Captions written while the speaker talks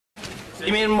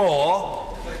You mean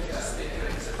more?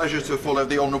 Pleasure to follow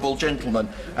the honourable gentleman,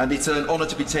 and it's an honour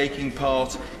to be taking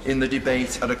part in the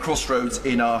debate at a crossroads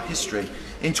in our history.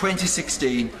 In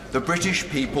 2016, the British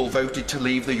people voted to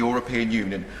leave the European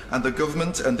Union, and the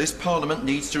government and this Parliament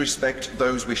needs to respect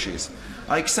those wishes.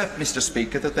 I accept, Mr.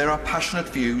 Speaker, that there are passionate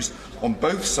views on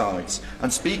both sides,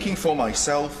 and speaking for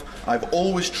myself, I've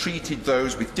always treated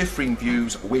those with differing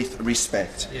views with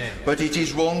respect. But it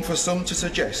is wrong for some to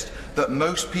suggest that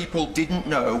most people didn't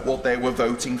know what they were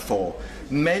voting for.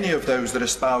 Many of those that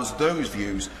espouse those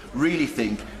views really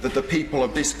think that the people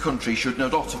of this country should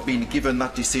not have been given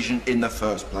that decision in the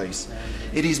first place.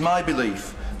 It is my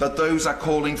belief that those are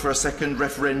calling for a second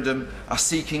referendum are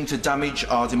seeking to damage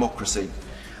our democracy,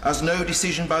 as no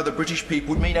decision by the British people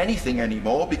would mean anything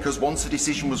anymore, because once a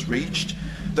decision was reached,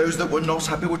 those that were not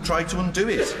happy would try to undo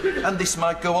it, and this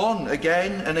might go on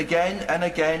again and again and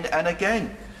again and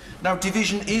again. Now,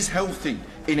 division is healthy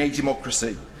in a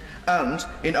democracy and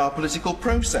in our political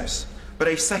process, but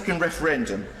a second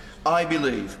referendum, I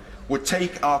believe, would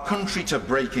take our country to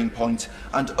breaking point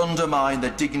and undermine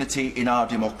the dignity in our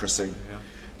democracy.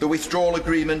 The withdrawal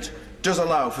agreement does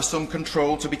allow for some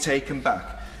control to be taken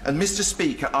back, and Mr.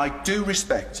 Speaker, I do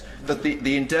respect that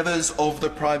the endeavours of the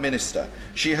Prime Minister.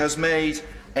 She has made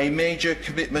a major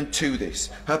commitment to this.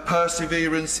 Her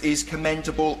perseverance is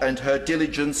commendable and her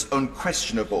diligence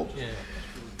unquestionable.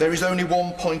 There is only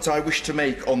one point I wish to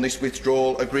make on this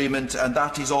withdrawal agreement, and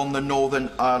that is on the Northern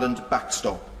Ireland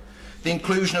backstop. The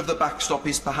inclusion of the backstop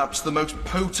is perhaps the most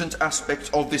potent aspect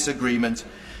of this agreement,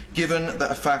 given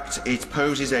the fact it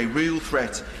poses a real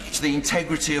threat to the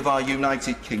integrity of our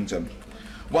United Kingdom.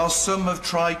 While some have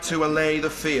tried to allay the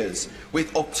fears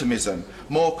with optimism,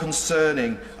 more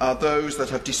concerning are those that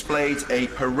have displayed a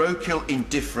parochial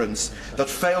indifference that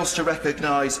fails to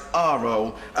recognise our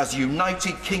role as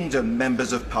United Kingdom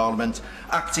Members of Parliament,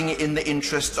 acting in the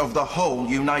interests of the whole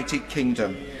United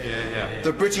Kingdom.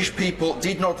 The British people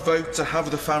did not vote to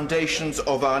have the foundations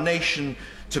of our nation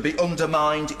to be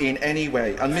undermined in any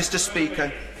way. And Mr.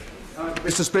 Speaker,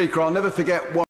 I'll never forget one